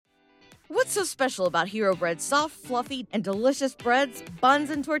What's so special about Hero Bread's soft, fluffy, and delicious breads, buns,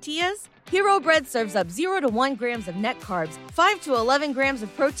 and tortillas? Hero Bread serves up 0 to 1 grams of net carbs, 5 to 11 grams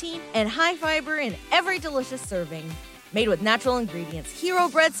of protein, and high fiber in every delicious serving. Made with natural ingredients, Hero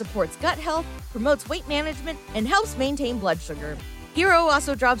Bread supports gut health, promotes weight management, and helps maintain blood sugar. Hero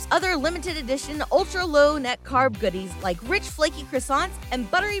also drops other limited edition ultra-low net carb goodies like rich flaky croissants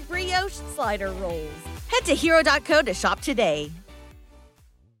and buttery brioche slider rolls. Head to hero.co to shop today.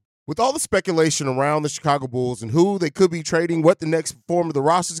 With all the speculation around the Chicago Bulls and who they could be trading, what the next form of the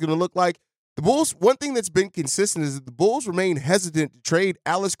roster is going to look like, the Bulls, one thing that's been consistent is that the Bulls remain hesitant to trade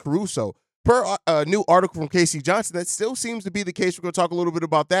Alex Caruso. Per a new article from Casey Johnson, that still seems to be the case. We're going to talk a little bit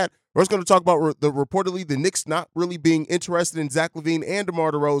about that. We're also going to talk about reportedly the Knicks not really being interested in Zach LaVine and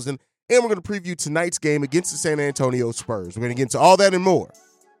DeMar DeRozan, and we're going to preview tonight's game against the San Antonio Spurs. We're going to get into all that and more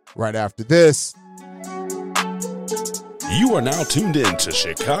right after this. You are now tuned in to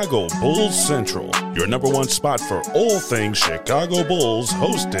Chicago Bulls Central, your number one spot for all things Chicago Bulls,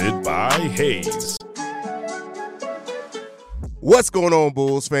 hosted by Hayes. What's going on,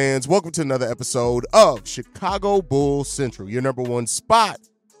 Bulls fans? Welcome to another episode of Chicago Bulls Central, your number one spot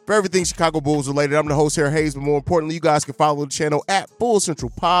for everything Chicago Bulls related. I'm the host here, Hayes, but more importantly, you guys can follow the channel at Bulls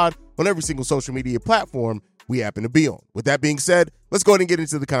Central Pod on every single social media platform we happen to be on. With that being said, let's go ahead and get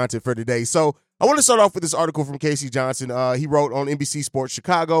into the content for today. So I want to start off with this article from Casey Johnson. He wrote on NBC Sports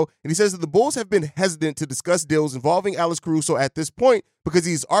Chicago, and he says that the Bulls have been hesitant to discuss deals involving Alex Caruso at this point because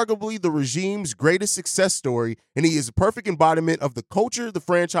he's arguably the regime's greatest success story, and he is a perfect embodiment of the culture the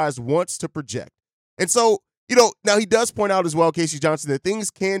franchise wants to project. And so, now he does point out as well, Casey Johnson, that things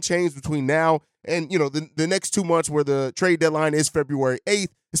can change between now and, the next 2 months where the trade deadline is February 8th,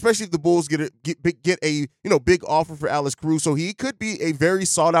 especially if the Bulls get a big offer for Alex Caruso. He could be a very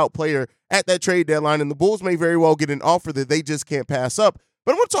sought-out player at that trade deadline, and the Bulls may very well get an offer that they just can't pass up.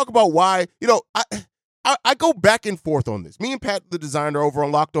 But I want to talk about why, I go back and forth on this. Me and Pat, the designer over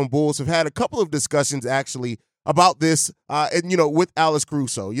on Locked on Bulls, have had a couple of discussions actually about this, with Alex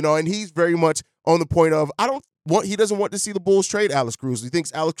Caruso, and he's very much on the point of he doesn't want to see the Bulls trade Alex Caruso. He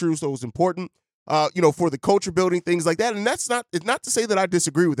thinks Alex Caruso is important, for the culture building, things like that. And it's not to say that I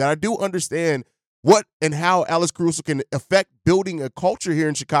disagree with that. I do understand what and how Alex Caruso can affect building a culture here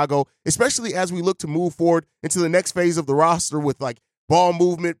in Chicago, especially as we look to move forward into the next phase of the roster with like ball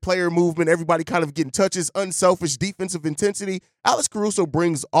movement, player movement, everybody kind of getting touches, unselfish defensive intensity. Alex Caruso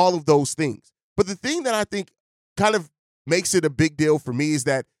brings all of those things. But the thing that I think kind of makes it a big deal for me is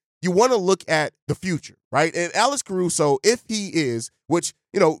that you want to look at the future, right? And Alex Caruso, if he is, which,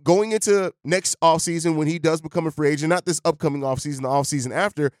 going into next offseason when he does become a free agent, not this upcoming offseason, the offseason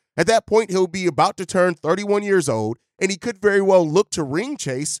after, at that point he'll be about to turn 31 years old, and he could very well look to ring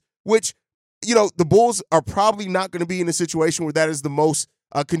chase, which, the Bulls are probably not going to be in a situation where that is the most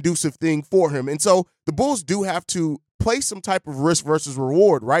conducive thing for him. And so the Bulls do have to play some type of risk versus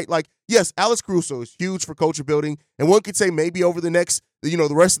reward, right? Like, yes, Alex Caruso is huge for culture building, and one could say maybe over the next, the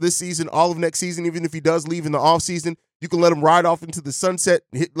rest of this season, all of next season, even if he does leave in the offseason, you can let him ride off into the sunset,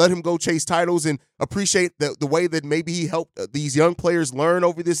 let him go chase titles and appreciate the way that maybe he helped these young players learn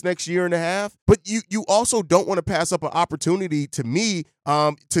over this next year and a half. But you also don't want to pass up an opportunity, to me,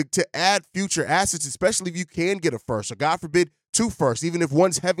 to add future assets, especially if you can get a first, or God forbid, 2 firsts, even if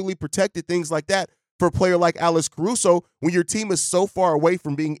one's heavily protected, things like that. For a player like Alex Caruso, when your team is so far away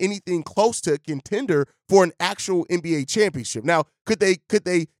from being anything close to a contender for an actual NBA championship. Now, could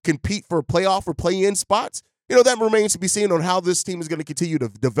they compete for playoff or play-in spots? That remains to be seen on how this team is going to continue to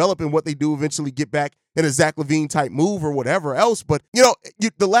develop and what they do eventually get back in a Zach LaVine type move or whatever else. But,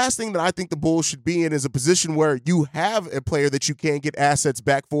 the last thing that I think the Bulls should be in is a position where you have a player that you can get assets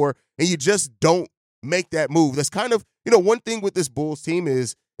back for, and you just don't make that move. That's kind of, one thing with this Bulls team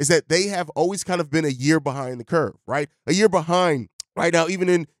is that they have always kind of been a year behind the curve, right? A year behind right now, even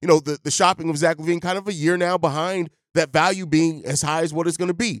in, the shopping of Zach LaVine, kind of a year now behind that value being as high as what it's going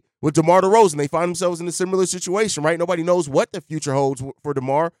to be. With DeMar DeRozan, they find themselves in a similar situation, right? Nobody knows what the future holds for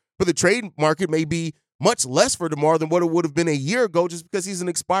DeMar, but the trade market may be much less for DeMar than what it would have been a year ago just because he's an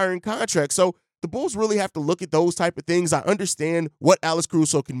expiring contract. So the Bulls really have to look at those type of things. I understand what Alex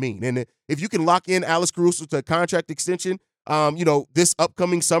Caruso can mean. And if you can lock in Alex Caruso to a contract extension, this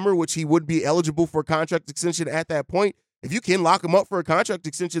upcoming summer, which he would be eligible for a contract extension at that point, if you can lock him up for a contract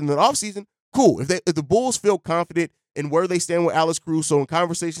extension in the offseason, cool. If the Bulls feel confident in where they stand with Alex Caruso and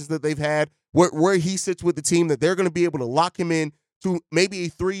conversations that they've had, where he sits with the team, that they're going to be able to lock him in to maybe a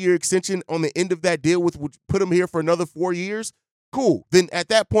 3-year extension on the end of that deal, which would put him here for another 4 years, cool. Then at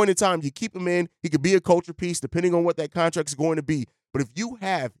that point in time, you keep him in. He could be a culture piece depending on what that contract is going to be. But if you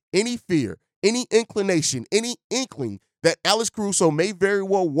have any fear, any inclination, any inkling that Alex Caruso may very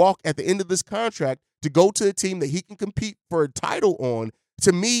well walk at the end of this contract to go to a team that he can compete for a title on.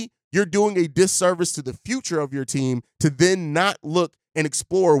 To me, you're doing a disservice to the future of your team to then not look and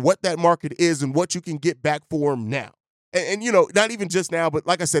explore what that market is and what you can get back for him now. And not even just now, but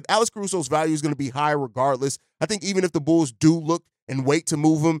like I said, Alex Caruso's value is going to be high regardless. I think even if the Bulls do look and wait to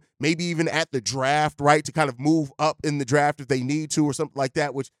move him, maybe even at the draft, right, to kind of move up in the draft if they need to or something like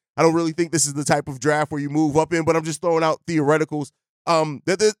that, which I don't really think this is the type of draft where you move up in, but I'm just throwing out theoreticals.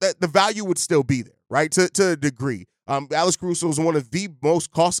 That the value would still be there, right, to a degree. Alex Caruso is one of the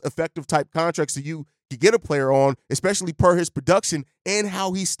most cost-effective type contracts that you could get a player on, especially per his production and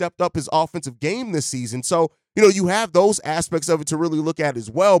how he stepped up his offensive game this season. So, you have those aspects of it to really look at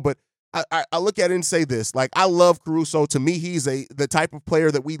as well, but I look at it and say this, like, I love Caruso. To me, he's the type of player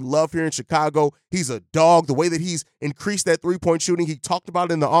that we love here in Chicago. He's a dog. The way that he's increased that three-point shooting, he talked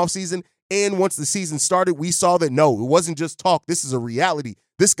about it in the offseason, and once the season started, we saw that, no, it wasn't just talk. This is a reality.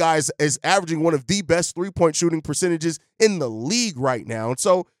 This guy is averaging one of the best three-point shooting percentages in the league right now. And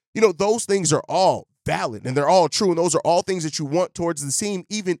so, those things are all valid, and they're all true, and those are all things that you want towards the team,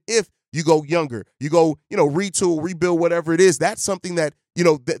 even if you go younger, you go, retool, rebuild, whatever it is. That's something that,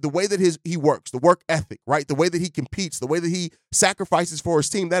 the way that he works, the work ethic, right? The way that he competes, the way that he sacrifices for his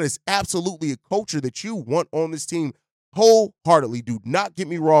team, that is absolutely a culture that you want on this team wholeheartedly. Do not get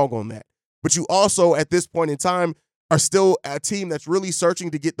me wrong on that. But you also, at this point in time, are still a team that's really searching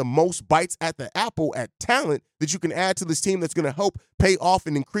to get the most bites at the apple at talent that you can add to this team that's going to help pay off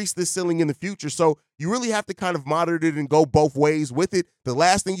and increase this ceiling in the future. So you really have to kind of monitor it and go both ways with it. The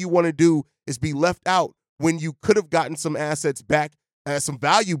last thing you want to do is be left out when you could have gotten some assets back, some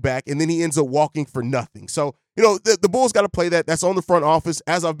value back, and then he ends up walking for nothing. So, the Bulls got to play that. That's on the front office.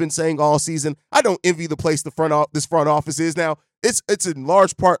 As I've been saying all season, I don't envy the place this front office is now. It's in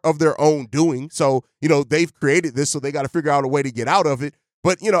large part of their own doing. So, they've created this, so they got to figure out a way to get out of it.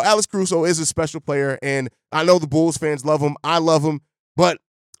 But, Alex Caruso is a special player, and I know the Bulls fans love him. I love him. But,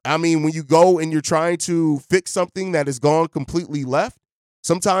 I mean, when you go and you're trying to fix something that has gone completely left,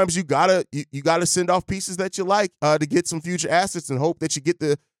 sometimes you gotta send off pieces that you like to get some future assets and hope that you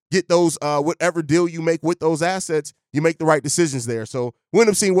get those whatever deal you make with those assets, you make the right decisions there. So we'll end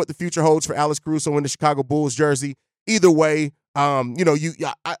up seeing what the future holds for Alex Caruso in the Chicago Bulls jersey. Either way,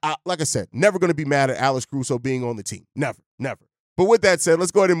 like I said, never going to be mad at Alex Caruso being on the team. Never. But with that said,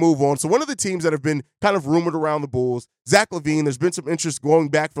 let's go ahead and move on. So one of the teams that have been kind of rumored around the Bulls, Zach LaVine, there's been some interest going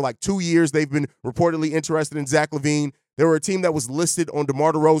back for like 2 years. They've been reportedly interested in Zach LaVine. They were a team that was listed on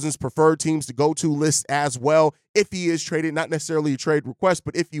DeMar DeRozan's preferred teams to go to list as well if he is traded, not necessarily a trade request,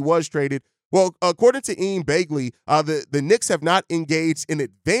 but if he was traded. Well, according to Ian Begley, the Knicks have not engaged in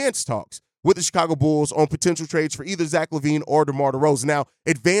advanced talks with the Chicago Bulls on potential trades for either Zach LaVine or DeMar DeRozan. Now,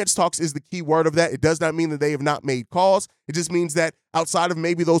 advanced talks is the key word of that. It does not mean that they have not made calls. It just means that outside of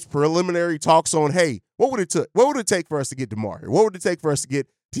maybe those preliminary talks on, hey, what would it take for us to get DeMar here? What would it take for us to get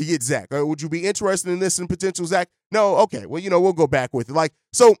Zach? Or would you be interested in this and potential Zach? No, okay. Well, we'll go back with it. Like,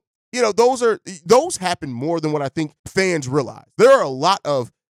 so, those happen more than what I think fans realize. There are a lot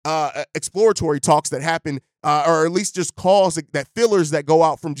of exploratory talks that happen, or at least just calls that fillers that go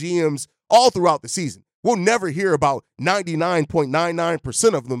out from GMs all throughout the season. We'll never hear about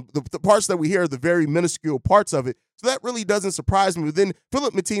 99.99% of them. The parts that we hear are the very minuscule parts of it. So that really doesn't surprise me. But then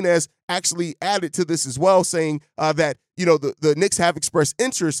Philip Martinez actually added to this as well, saying that, the Knicks have expressed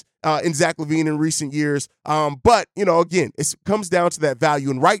interest in Zach LaVine in recent years. But, again, it comes down to that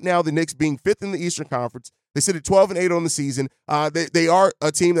value. And right now, the Knicks being fifth in the Eastern Conference, they sit at 12-8 on the season. They are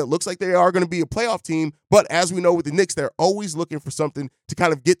a team that looks like they are going to be a playoff team. But as we know with the Knicks, they're always looking for something to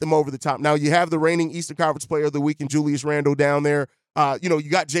kind of get them over the top. Now, you have the reigning Eastern Conference Player of the Week in Julius Randle down there. You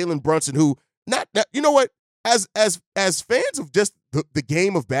got Jalen Brunson, who you know what? As fans of just the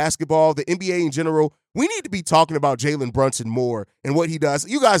game of basketball, the NBA in general, we need to be talking about Jalen Brunson more and what he does.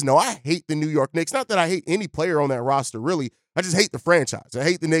 You guys know I hate the New York Knicks. Not that I hate any player on that roster, really. I just hate the franchise. I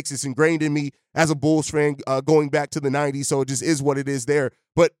hate the Knicks. It's ingrained in me as a Bulls fan going back to the 90s, so it just is what it is there.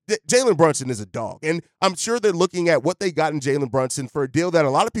 But Jalen Brunson is a dog, and I'm sure they're looking at what they got in Jalen Brunson for a deal that a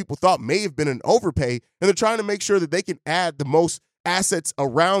lot of people thought may have been an overpay, and they're trying to make sure that they can add the most assets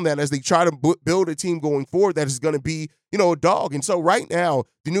around that as they try to build a team going forward that is going to be, a dog. And so right now,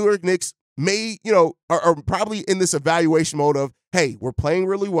 the New York Knicks may, are probably in this evaluation mode of, hey, we're playing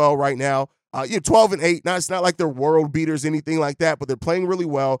really well right now. 12-8. Now, it's not like they're world beaters, anything like that, but they're playing really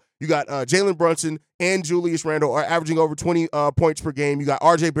well. You got Jalen Brunson and Julius Randle are averaging over 20 points per game. You got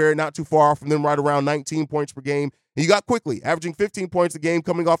RJ Barrett not too far off from them, right around 19 points per game. And you got Quickly averaging 15 points a game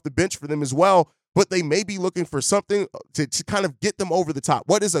coming off the bench for them as well. But they may be looking for something to kind of get them over the top.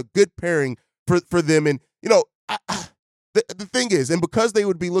 What is a good pairing for them? And, the thing is, and because they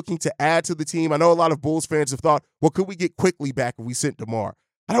would be looking to add to the team, I know a lot of Bulls fans have thought, well, could we get Quickly back if we sent DeMar?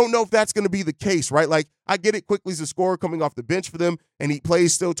 I don't know if that's going to be the case, right? Like, I get it. Quickly's a scorer coming off the bench for them, and he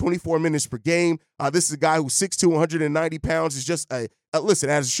plays still 24 minutes per game. This is a guy who's 6'2", 190 pounds. Is just listen,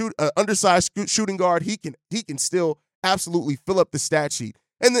 as a undersized shooting guard, he can still absolutely fill up the stat sheet.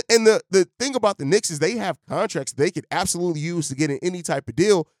 And the thing about the Knicks is they have contracts they could absolutely use to get in any type of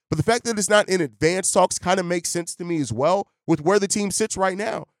deal. But the fact that it's not in advanced talks kind of makes sense to me as well with where the team sits right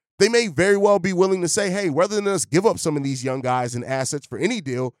now. They may very well be willing to say, hey, rather than us give up some of these young guys and assets for any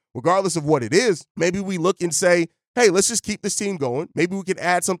deal, regardless of what it is, maybe we look and say, hey, let's just keep this team going. Maybe we can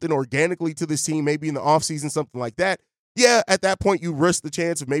add something organically to this team, maybe in the offseason, something like that. Yeah, at that point, you risk the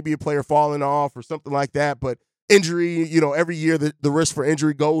chance of maybe a player falling off or something like that. But injury, every year the risk for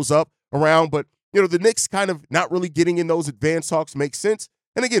injury goes up around. But, the Knicks kind of not really getting in those advanced talks makes sense.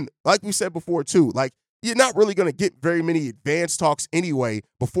 And again, like we said before, too, like you're not really going to get very many advanced talks anyway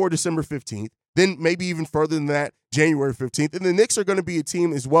before December 15th. Then maybe even further than that, January 15th. And the Knicks are going to be a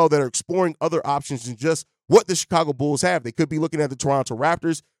team as well that are exploring other options than just what the Chicago Bulls have. They could be looking at the Toronto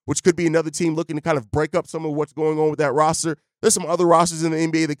Raptors, which could be another team looking to kind of break up some of what's going on with that roster. There's some other rosters in the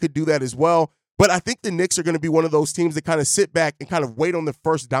NBA that could do that as well. But I think the Knicks are going to be one of those teams that kind of sit back and kind of wait on the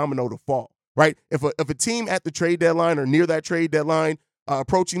first domino to fall, right? If a team at the trade deadline or near that trade deadline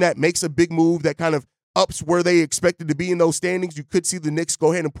approaching that makes a big move that kind of ups where they expected to be in those standings, you could see the Knicks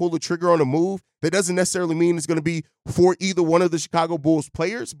go ahead and pull the trigger on a move. That doesn't necessarily mean it's going to be for either one of the Chicago Bulls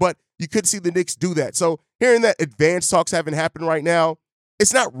players, but you could see the Knicks do that. So hearing that advanced talks haven't happened right now,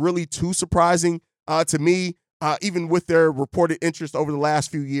 it's not really too surprising to me, even with their reported interest over the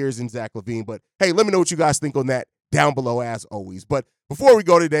last few years in Zach LaVine. But hey, let me know what you guys think on that down below as always. But before we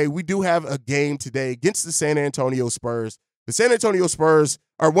go today, we do have a game today against the San Antonio Spurs. The San Antonio Spurs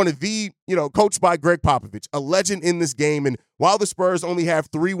are one of the, coached by Greg Popovich, a legend in this game. And while the Spurs only have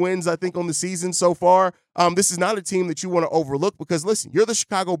 3 wins, I think, on the season so far, this is not a team that you want to overlook because, listen, you're the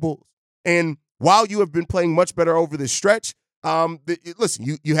Chicago Bulls. And while you have been playing much better over this stretch,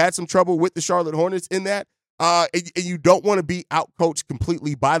 listen, you had some trouble with the Charlotte Hornets in that. And you don't want to be outcoached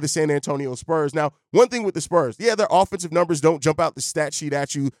completely by the San Antonio Spurs. Now, one thing with the Spurs, yeah, their offensive numbers don't jump out the stat sheet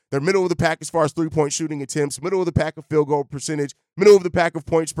at you. They're middle of the pack as far as three-point shooting attempts, middle of the pack of field goal percentage, middle of the pack of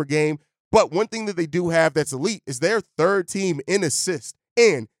points per game. But one thing that they do have that's elite is their third team in assists,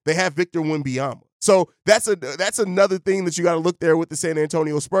 and they have Victor Wembanyama. So that's another thing that you got to look there with the San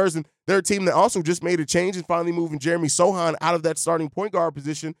Antonio Spurs. And they're a team that also just made a change and finally moving Jeremy Sohan out of that starting point guard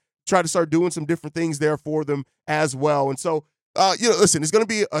position, try to start doing some different things there for them as well. And so, listen, it's going to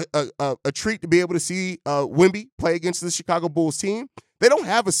be a treat to be able to see Wemby play against the Chicago Bulls team. They don't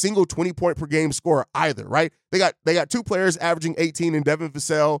have a single 20-point per game scorer either, right? They got 2 players averaging 18 in Devin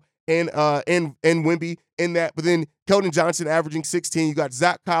Vassell and Wemby in that, but then Keldon Johnson averaging 16. You got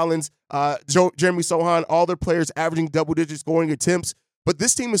Zach Collins, Jeremy Sohan, all their players averaging double-digit scoring attempts. But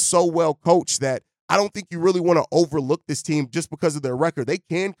this team is so well coached that I don't think you really want to overlook this team just because of their record. They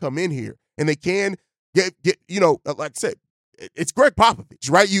can come in here and they can get like I said, it's Greg Popovich,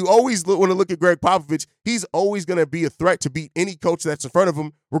 right? You always want to look at Greg Popovich. He's always going to be a threat to beat any coach that's in front of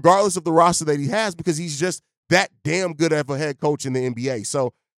him, regardless of the roster that he has, because he's just that damn good of a head coach in the NBA.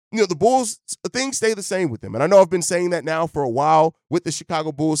 So, the Bulls, things stay the same with them. And I know I've been saying that now for a while with the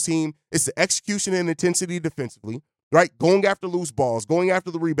Chicago Bulls team. It's the execution and intensity defensively, right? Going after loose balls, going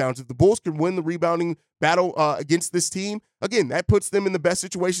after the rebounds. If the Bulls can win the rebounding battle against this team, again, that puts them in the best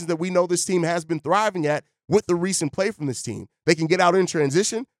situations that we know this team has been thriving at with the recent play from this team. They can get out in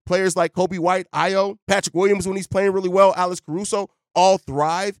transition. Players like Kobe White, Ayo, Patrick Williams when he's playing really well, Alex Caruso, all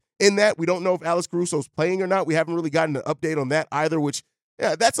thrive in that. We don't know if Alex Caruso's playing or not. We haven't really gotten an update on that either, which,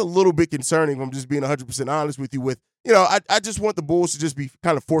 yeah, that's a little bit concerning if I'm just being 100% honest with you with, I just want the Bulls to just be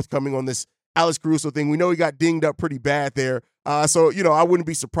kind of forthcoming on this Alex Caruso thing. We know he got dinged up pretty bad there. So, I wouldn't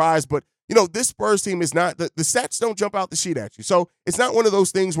be surprised. But, this Spurs team is not, the stats don't jump out the sheet at you. So it's not one of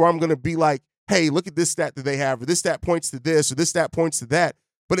those things where I'm going to be like, hey, look at this stat that they have, or this stat points to this, or this stat points to that.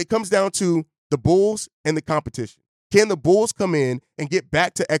 But it comes down to the Bulls and the competition. Can the Bulls come in and get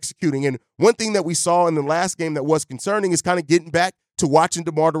back to executing? And one thing that we saw in the last game that was concerning is kind of getting back to watching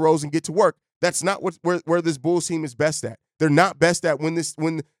DeMar DeRozan get to work. That's not where this Bulls team is best at. They're not best at when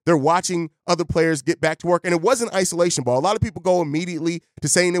they're watching other players get back to work. And it wasn't isolation ball. A lot of people go immediately to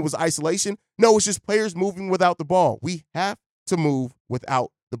saying it was isolation. No, it's just players moving without the ball. We have to move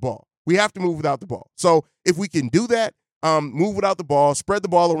without the ball. We have to move without the ball. So if we can do that, move without the ball, spread the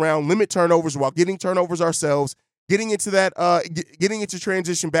ball around, limit turnovers while getting turnovers ourselves, getting into that, getting into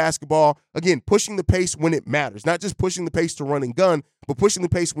transition basketball, again, pushing the pace when it matters, not just pushing the pace to run and gun, but pushing the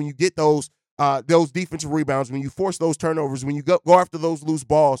pace when you get those those defensive rebounds, when you force those turnovers, when you go after those loose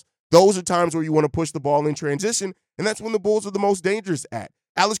balls, those are times where you want to push the ball in transition, and that's when the Bulls are the most dangerous at.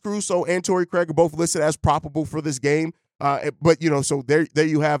 Alex Caruso and Torrey Craig are both listed as probable for this game, but so there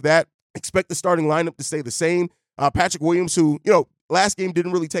you have that. Expect the starting lineup to stay the same. Patrick Williams, who last game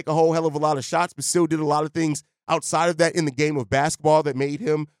didn't really take a whole hell of a lot of shots, but still did a lot of things outside of that in the game of basketball that made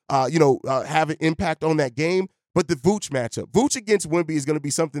him, have an impact on that game. But the Vooch matchup, Vooch against Wemby is going to be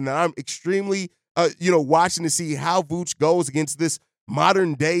something that I'm extremely, watching to see how Vooch goes against this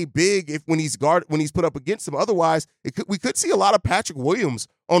modern day big when he's put up against him. Otherwise, we could see a lot of Patrick Williams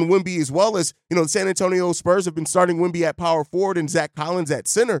on Wemby, as well as, the San Antonio Spurs have been starting Wemby at power forward and Zach Collins at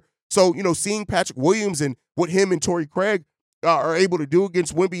center. So, seeing Patrick Williams and what him and Torrey Craig are able to do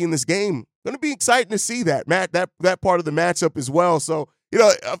against Wemby in this game, going to be exciting to see that, Matt, that part of the matchup as well. So,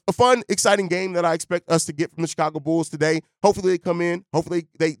 a fun, exciting game that I expect us to get from the Chicago Bulls today. Hopefully they come in, hopefully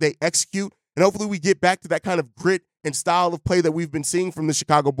they execute, and hopefully we get back to that kind of grit and style of play that we've been seeing from the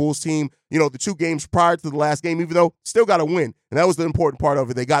Chicago Bulls team, the 2 games prior to the last game, even though still got to win. And that was the important part of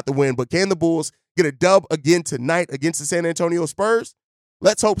it. They got the win. But can the Bulls get a dub again tonight against the San Antonio Spurs?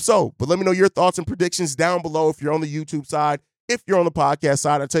 Let's hope so. But let me know your thoughts and predictions down below if you're on the YouTube side. If you're on the podcast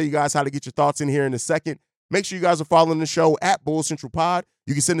side, I'll tell you guys how to get your thoughts in here in a second. Make sure you guys are following the show at Bulls Central Pod.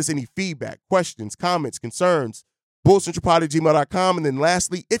 You can send us any feedback, questions, comments, concerns, bullscentralpod@gmail.com. And then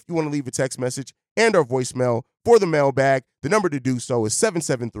lastly, if you want to leave a text message and our voicemail for the mailbag, the number to do so is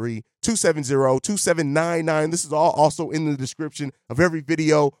 773-270-2799. This is all also in the description of every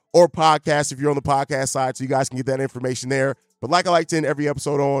video or podcast if you're on the podcast side, so you guys can get that information there. But like I like to end every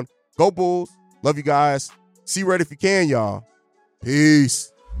episode on, go Bulls. Love you guys. See red if you can, y'all.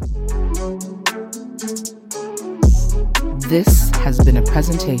 Peace. This has been a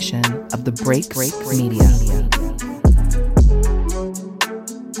presentation of the Break Media.